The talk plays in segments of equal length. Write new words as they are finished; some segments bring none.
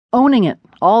owning it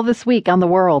all this week on The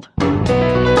World.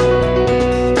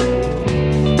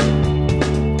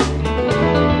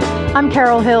 I'm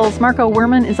Carol Hills. Marco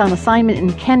Werman is on assignment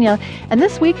in Kenya, and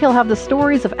this week he'll have the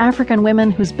stories of African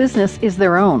women whose business is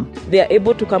their own. They are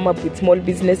able to come up with small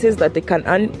businesses that they can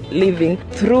earn living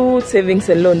through savings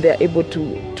and loan. They are able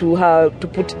to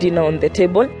put dinner on the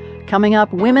table. Coming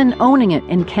up, women owning it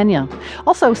in Kenya.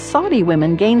 Also, Saudi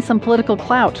women gain some political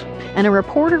clout, and a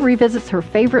reporter revisits her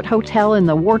favorite hotel in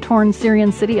the war-torn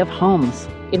Syrian city of Homs.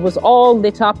 It was all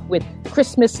lit up with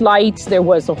Christmas lights. There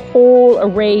was a whole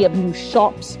array of new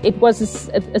shops. It was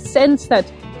a sense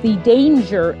that the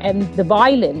danger and the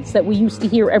violence that we used to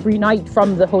hear every night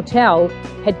from the hotel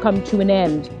had come to an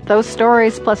end. Those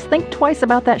stories, plus think twice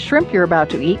about that shrimp you're about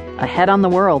to eat, ahead on The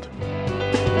World.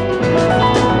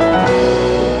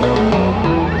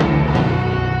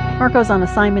 Marco's on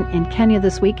assignment in Kenya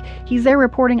this week. He's there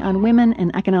reporting on women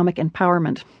and economic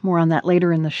empowerment. More on that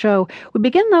later in the show. We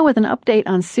begin, though, with an update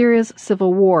on Syria's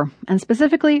civil war. And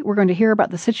specifically, we're going to hear about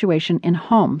the situation in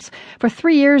Homs. For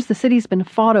 3 years, the city's been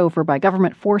fought over by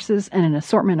government forces and an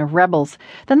assortment of rebels.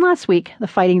 Then last week, the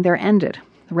fighting there ended.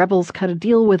 The rebels cut a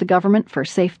deal with the government for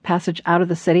safe passage out of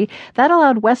the city. That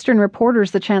allowed Western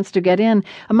reporters the chance to get in.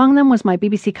 Among them was my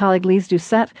BBC colleague Lise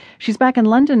Doucette. She's back in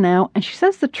London now, and she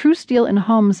says the truce deal in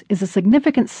Homs is a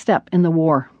significant step in the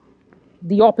war.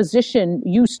 The opposition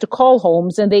used to call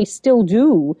Homs, and they still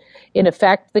do, in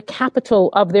effect, the capital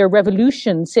of their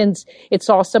revolution, since it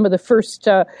saw some of the first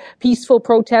peaceful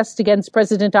protests against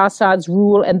President Assad's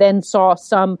rule and then saw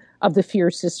some of the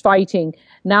fiercest fighting.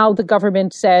 Now the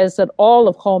government says that all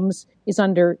of Homs is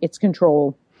under its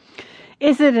control.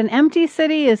 Is it an empty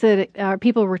city? Are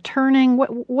people returning?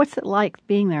 What's it like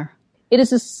being there? It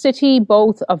is a city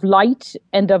both of light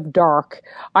and of dark.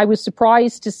 I was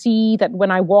surprised to see that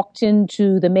when I walked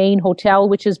into the main hotel,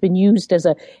 which has been used as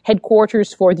a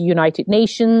headquarters for the United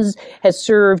Nations, has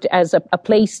served as a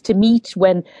place to meet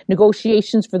when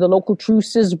negotiations for the local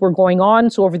truces were going on.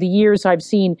 So over the years, I've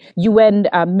seen UN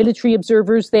military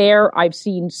observers there. I've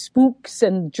seen spooks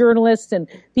and journalists and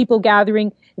people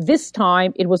gathering. This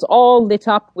time, it was all lit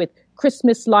up with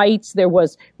Christmas lights. There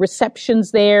was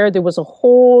receptions there. There was a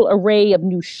whole array of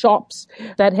new shops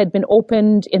that had been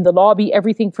opened in the lobby,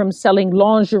 everything from selling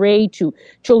lingerie to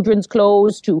children's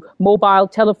clothes to mobile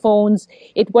telephones.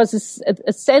 It was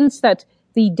a sense that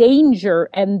the danger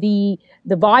and the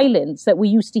violence that we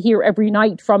used to hear every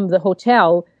night from the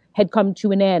hotel had come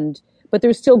to an end. But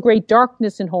there's still great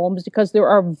darkness in Homs because there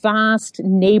are vast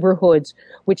neighborhoods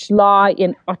which lie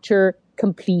in utter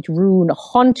complete ruin,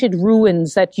 haunted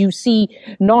ruins that you see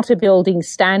not a building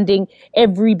standing,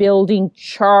 every building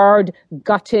charred,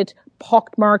 gutted,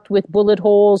 pockmarked with bullet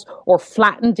holes or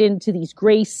flattened into these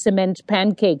grey cement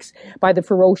pancakes by the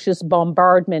ferocious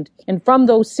bombardment. And from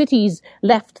those cities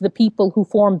left the people who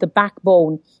formed the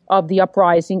backbone of the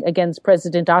uprising against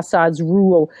President Assad's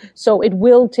rule. So it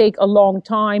will take a long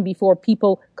time before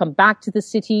people come back to the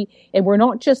city. And we're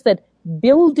not just that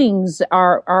buildings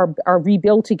are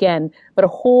rebuilt again, but a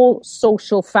whole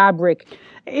social fabric.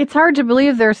 It's hard to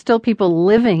believe there are still people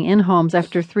living in Homs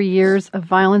after 3 years of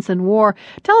violence and war.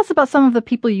 Tell us about some of the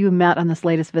people you met on this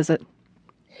latest visit.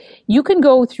 You can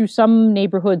go through some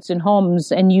neighborhoods in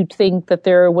Homs and you'd think that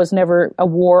there was never a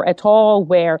war at all,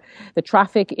 where the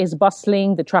traffic is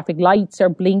bustling, the traffic lights are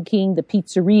blinking, the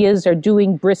pizzerias are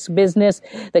doing brisk business,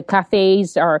 the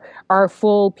cafes are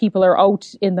full, people are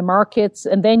out in the markets.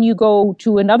 And then you go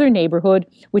to another neighborhood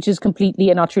which is completely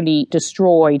and utterly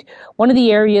destroyed. One of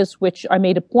the areas which I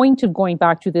made a point of going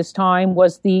back to this time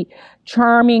was the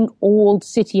charming old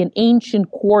city, an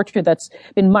ancient quarter that's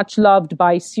been much loved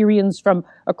by Syrians from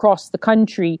across the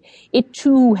country. It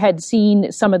too had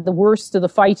seen some of the worst of the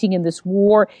fighting in this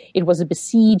war. It was a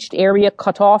besieged area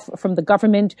cut off from the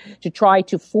government to try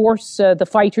to force the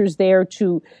fighters there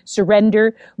to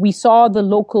surrender. We saw the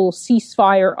local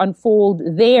ceasefire unfold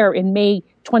there in May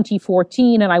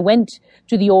 2014, and I went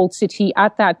to the old city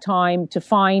at that time to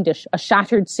find a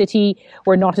shattered city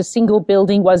where not a single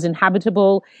building was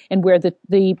inhabitable, and where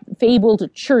the fabled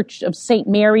church of St.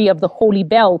 Mary of the Holy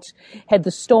Belt had the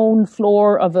stone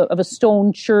floor of a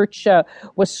stone church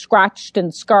was scratched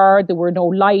and scarred. There were no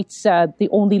lights. The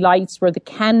only lights were the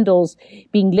candles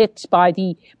being lit by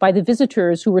the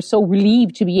visitors who were so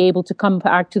relieved to be able to come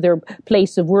back to their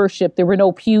place of worship. There were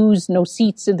no pews, no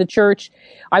seats in the church.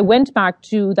 I went back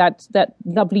to that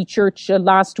lovely church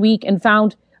last week and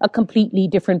found a completely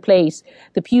different place.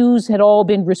 The pews had all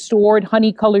been restored,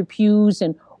 honey-colored pews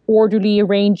and orderly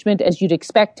arrangement as you'd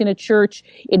expect in a church.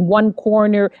 In one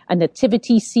corner, a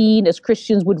nativity scene as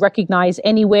Christians would recognize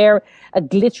anywhere, a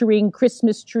glittering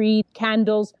Christmas tree,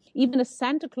 candles, even a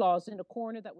Santa Claus in a corner that was